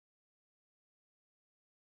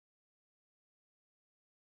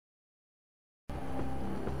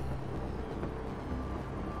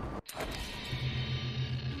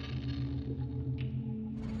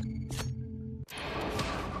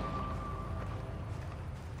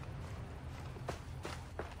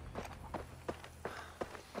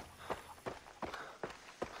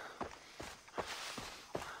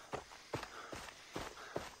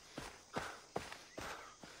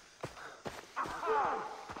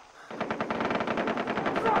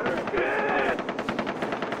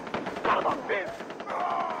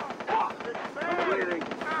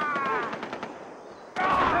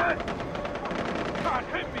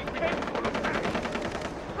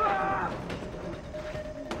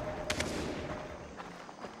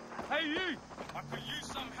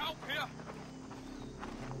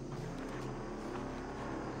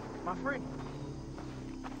My friend.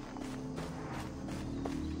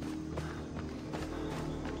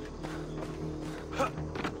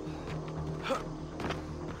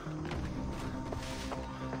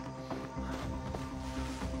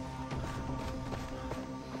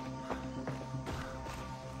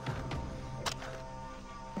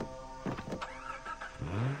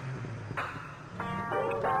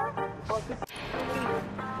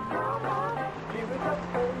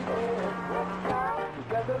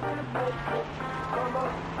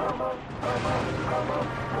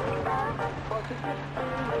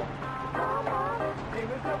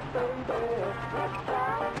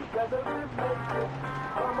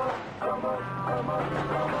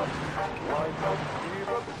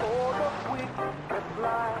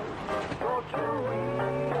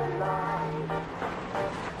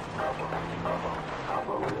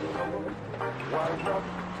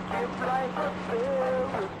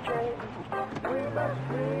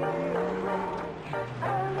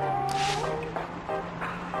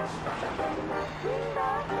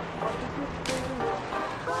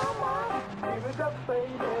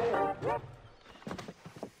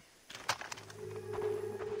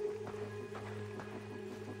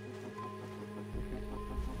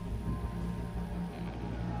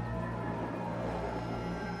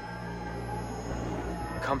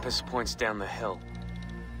 Compass points down the hill.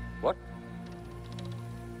 What?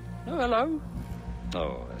 Oh, hello?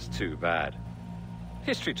 Oh, that's too bad.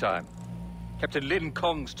 History time. Captain Lin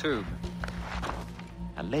Cong's tomb.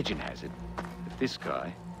 And legend has it that this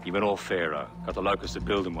guy, he went all pharaoh, got the locusts to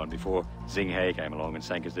build him one before Xing He came along and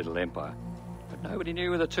sank his little empire. But nobody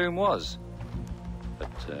knew where the tomb was. But,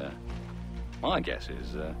 my guess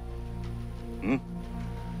is,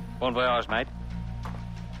 Bon voyage, mate.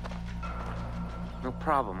 No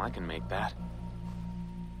problem, I can make that.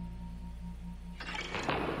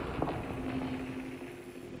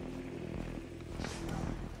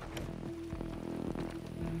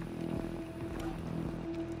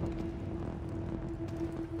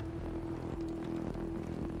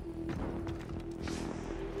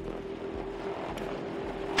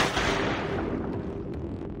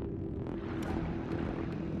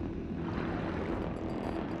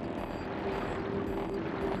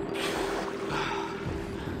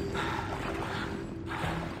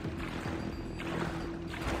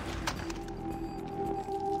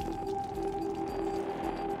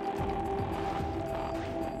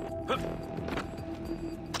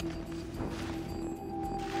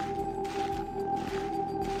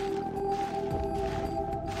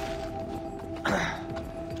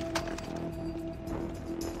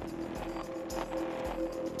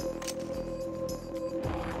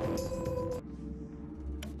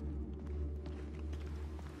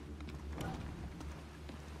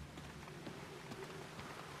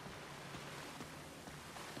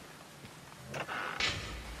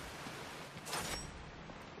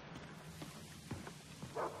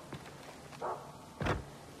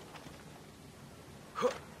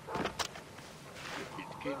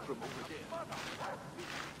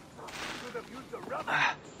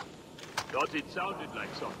 Thought it sounded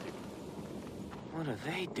like something. What are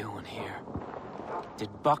they doing here? Did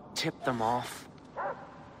Buck tip them off?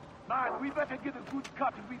 Man, we better get a good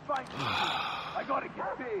cut if we find you. I gotta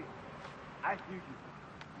get paid. I hear you.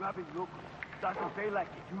 Grabbing locals doesn't pay like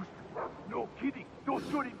it used to. No kidding. Those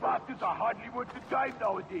dirty bastards are hardly worth the time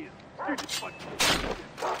nowadays. Good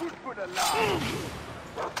for the laugh.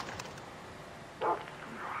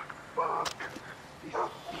 Fuck. This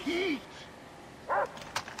heat.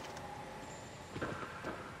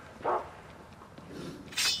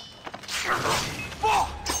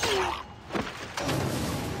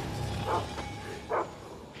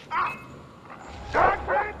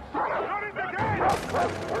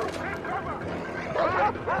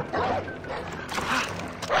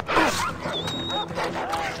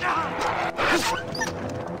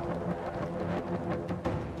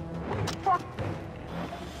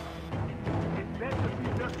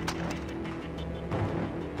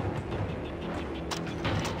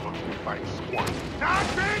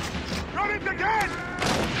 Think again!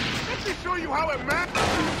 Let me show you how a man...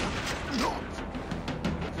 Not.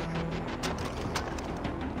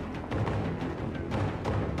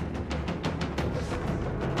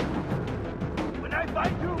 When I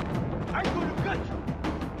find you, I'm going to cut you.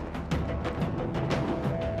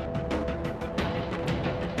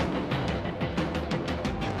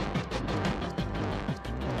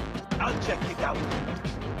 I'll check it out.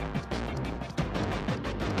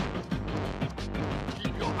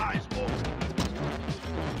 Keep your eyes open.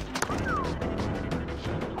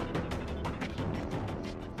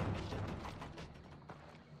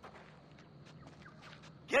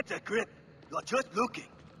 Get a grip. You're just looking.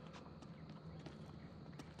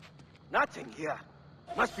 Nothing here.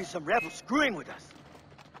 Must be some rebels screwing with us.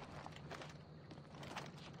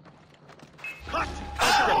 Cut!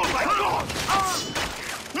 Oh my God!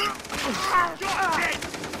 You're dead!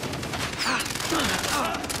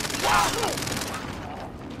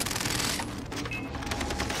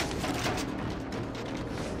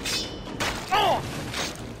 Oh!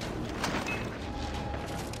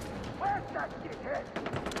 Where's that shithead?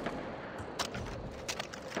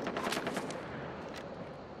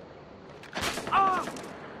 Ah!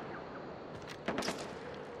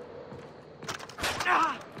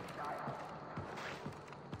 Ah!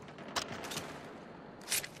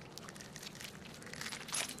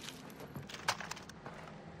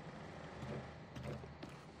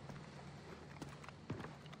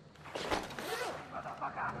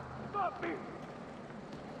 Motherfucker! Stop me!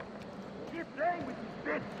 Keep playing with these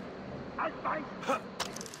bits! I'll find you!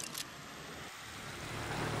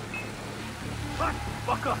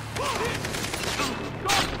 Fucker!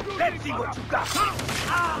 Let's see what you got!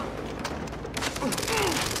 Ah!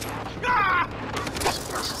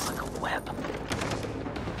 This is like a web.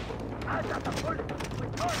 I got the bullet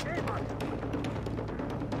with your name on it!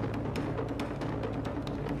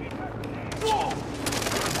 Whoa!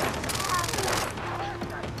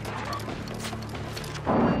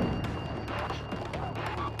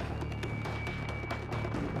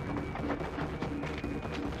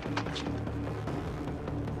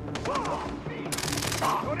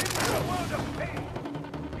 You're into the world of pain.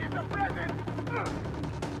 He's a present.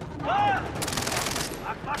 Ah!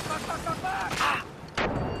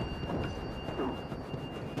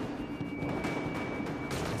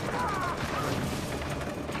 Ah!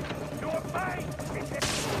 You're mine.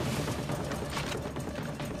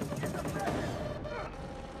 He's a present.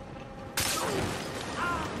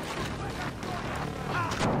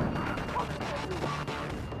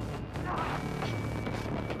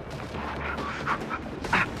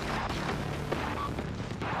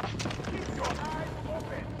 Keep your eyes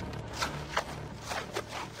open.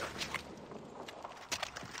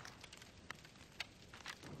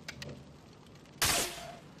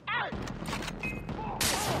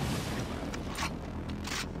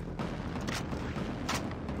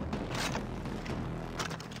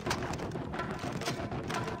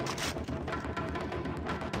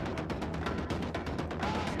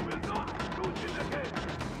 You will not lose it again.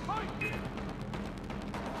 Fight it.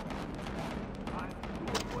 I'm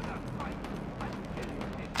gonna fight until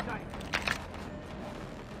it's time.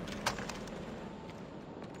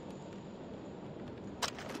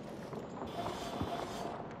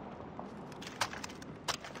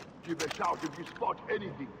 Give a shout if you spot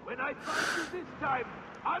anything. When I find you this time,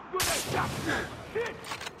 I'm gonna shock you. Shit!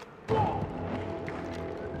 Whoa!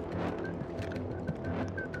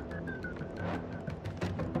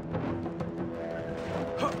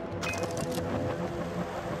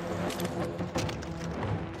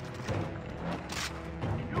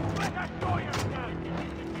 You better show yourself!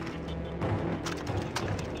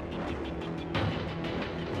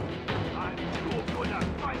 I'm so gonna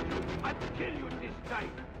find you and kill you this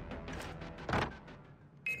time!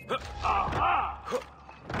 Aha!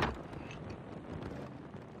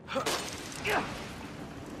 Yeah!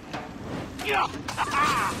 Yeah!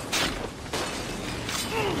 Ah!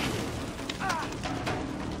 Ah!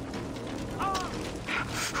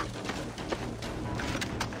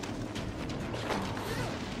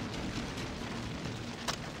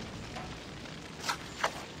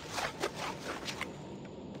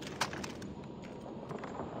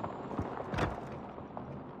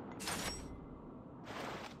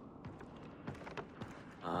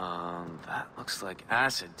 Ah! That looks like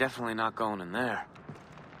acid. Definitely not going in there.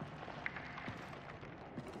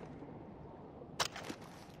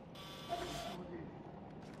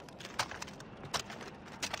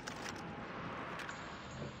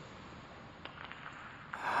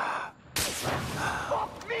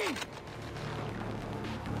 Fuck me!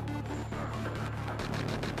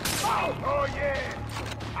 Oh yeah!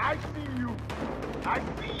 I see you! I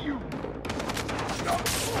see you!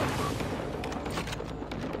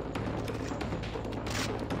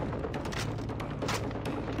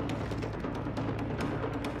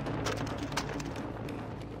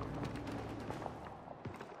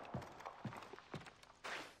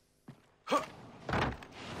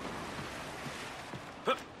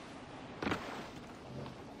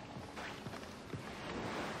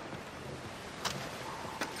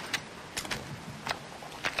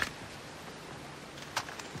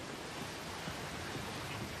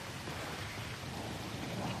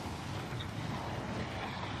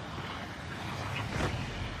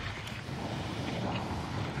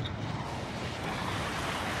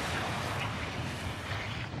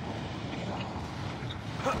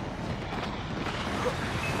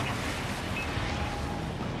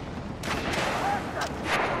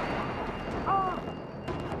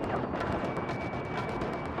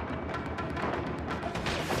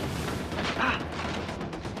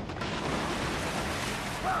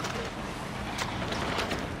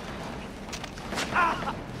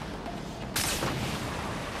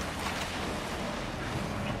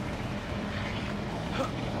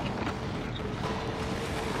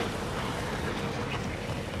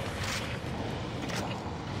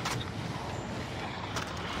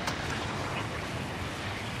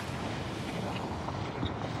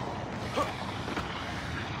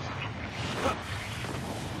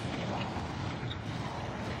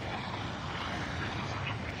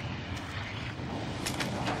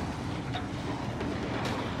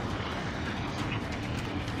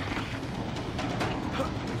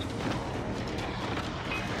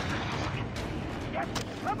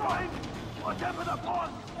 Whatever the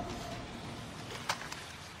point!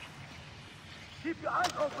 Keep your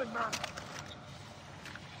eyes open, man!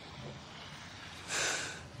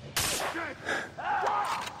 Shit!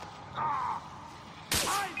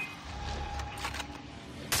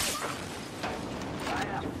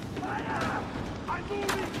 Fire! Fire! I'm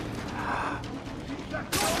moving!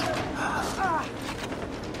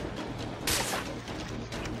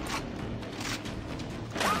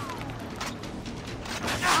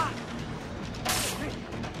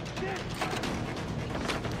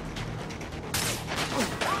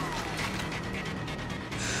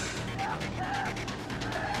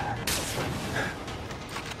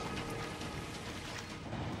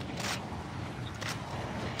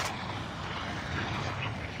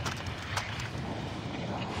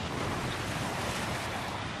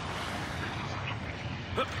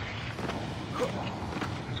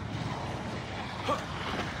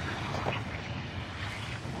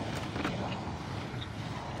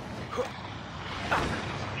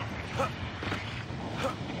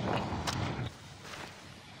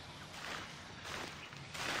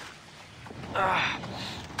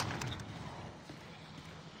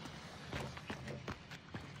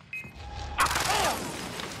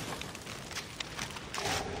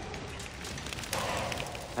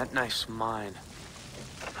 That knife's mine.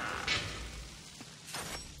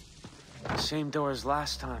 Same door as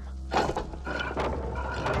last time.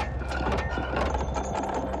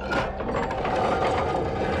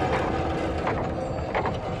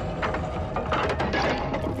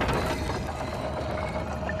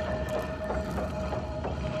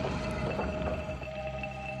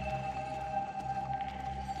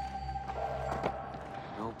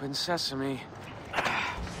 Open sesame.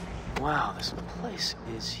 Wow, this place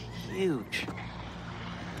is huge.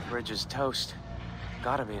 Bridge is toast.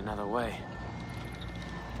 Gotta be another way.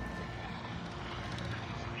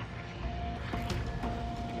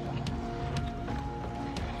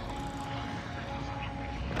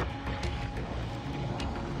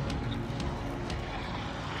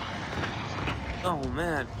 Oh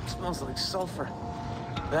man, it smells like sulfur.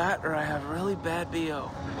 That or I have really bad BO.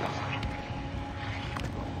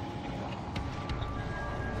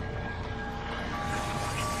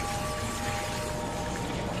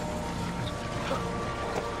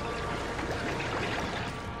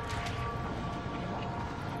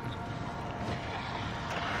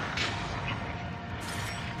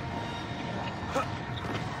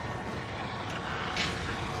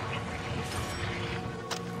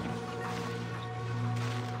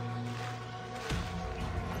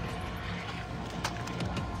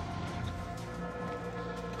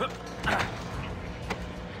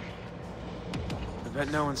 I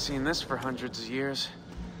bet no one's seen this for hundreds of years.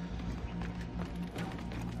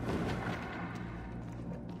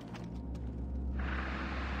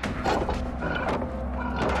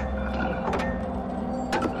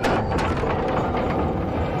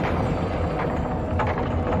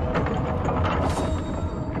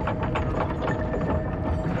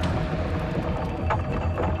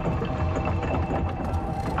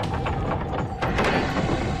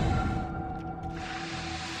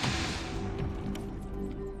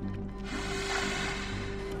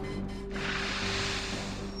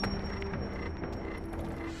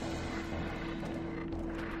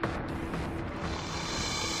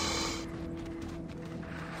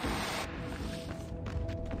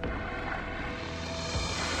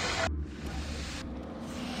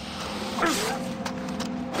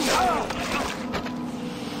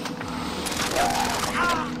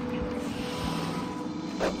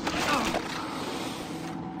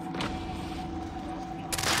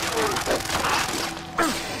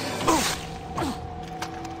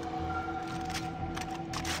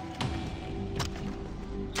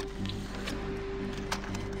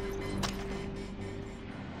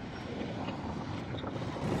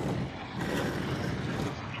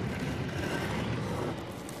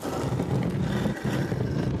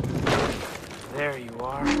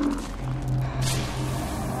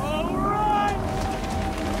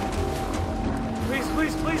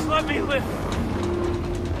 Please let me live.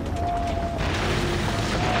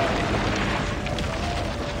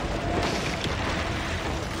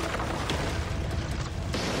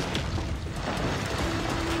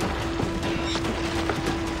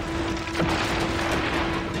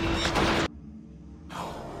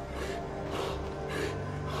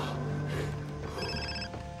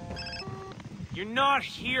 You're not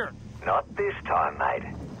here. Not this time, mate.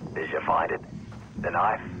 Did you find it? The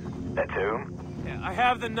knife? The tomb? Yeah, I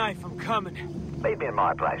have the knife. I'm coming. Meet me in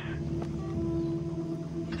my place.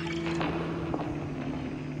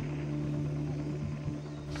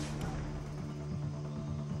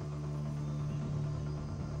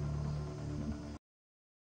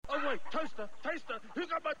 Oh wait, toaster, toaster! Who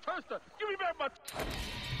got my toaster? Give me back my...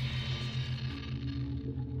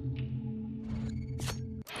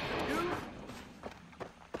 You?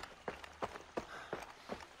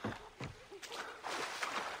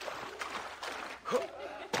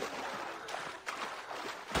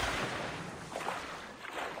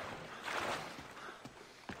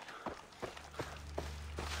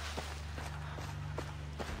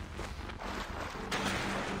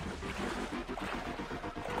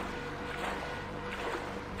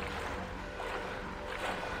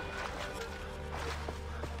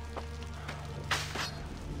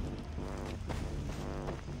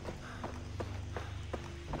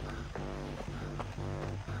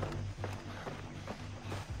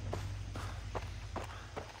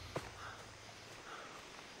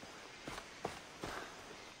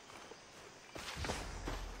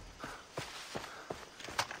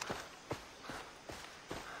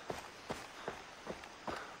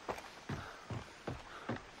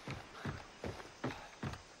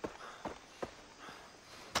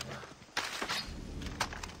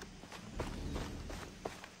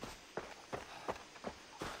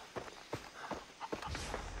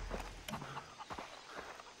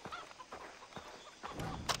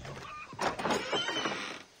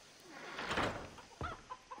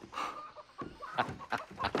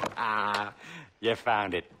 You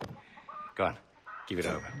found it. Go on, give it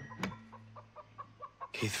over.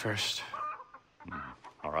 Keith first.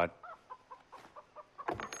 All right.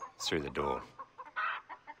 Through the door.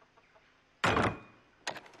 You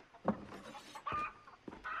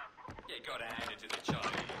gotta hand it to the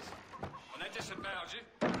Chinese. When they disemboweled you,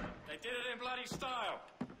 they did it in bloody style.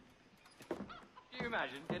 Can you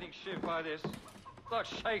imagine getting shivved by this? It's like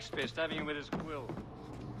Shakespeare stabbing him with his quill.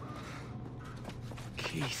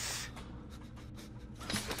 Keith.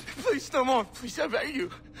 Please, no more. Please, I beg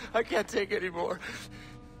you. I can't take any more.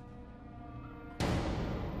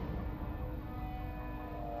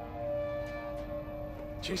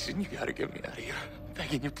 Jason, you gotta get me out of here. I'm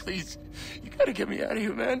begging you, please. You gotta get me out of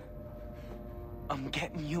here, man. I'm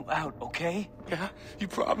getting you out, okay? Yeah? You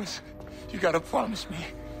promise? You gotta promise me.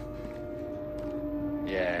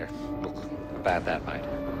 Yeah, look, about that, mate.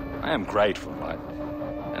 I am grateful, right?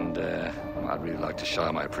 And, I'd really like to show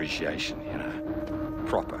my appreciation, you know.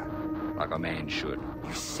 Proper. Like a man should.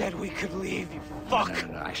 You said we could leave, you fuck!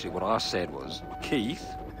 No. Actually, what I said was, Keith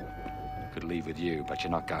could leave with you, but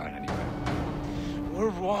you're not going anywhere.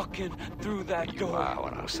 We're walking through that door. You are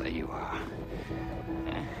what I say you are.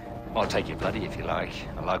 I'll take you bloody if you like.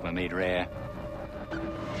 I like my meat rare.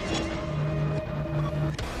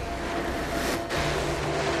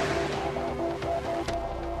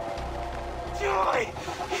 Die!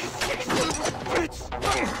 Bitch!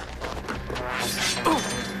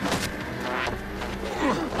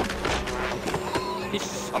 He's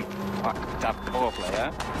some fucked up poor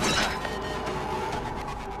player.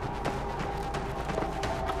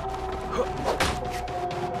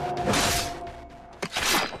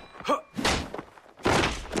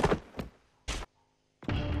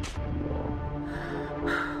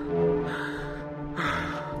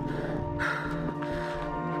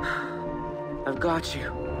 I've got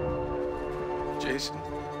you. Jason.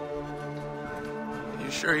 You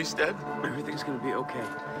sure he's dead? Everything's gonna be okay.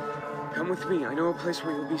 Come with me. I know a place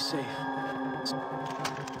where you'll be safe.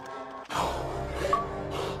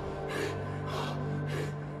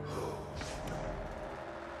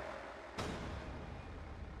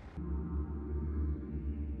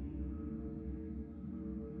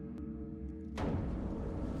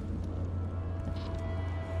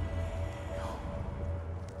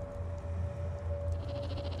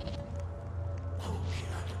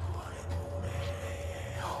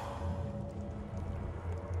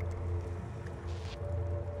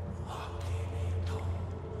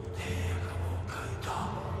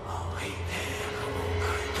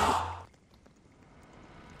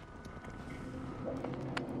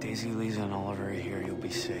 Daisy, Lisa, and Oliver are here. You'll be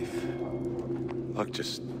safe. Look,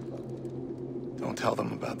 just don't Don't tell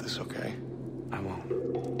them about this, okay? I won't.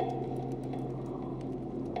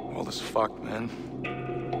 All this fucked, man.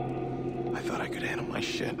 I thought I could handle my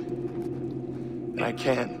shit. And I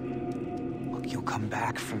can. Look, you'll come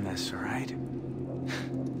back from this, all right?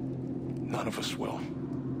 None of us will.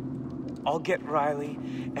 I'll get Riley,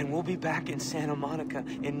 and we'll be back in Santa Monica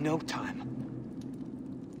in no time.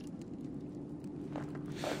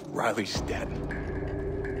 Riley's dead.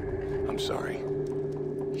 I'm sorry.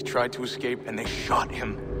 He tried to escape, and they shot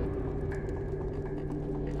him.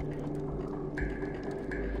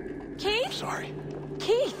 Keith? I'm sorry.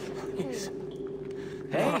 Keith! Please.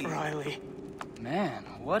 Hey. Not Riley. Man,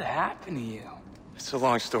 what happened to you? It's a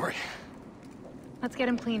long story. Let's get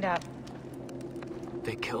him cleaned up.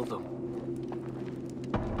 They killed him.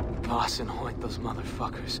 Voss and Hoyt, those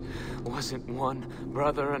motherfuckers. Wasn't one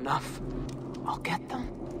brother enough? I'll get them.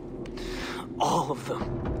 All of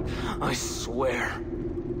them. I swear.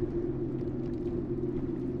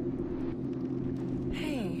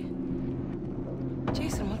 Hey.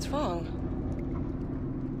 Jason, what's wrong?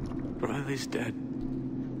 Riley's dead.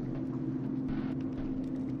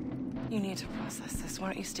 You need to process this. Why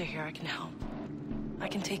don't you stay here? I can help. I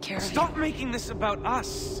can take care of you. Stop making this about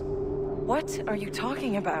us! What are you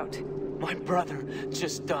talking about? My brother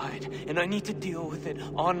just died, and I need to deal with it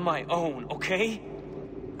on my own, okay?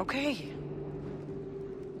 Okay.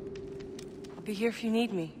 I'll be here if you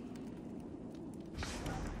need me.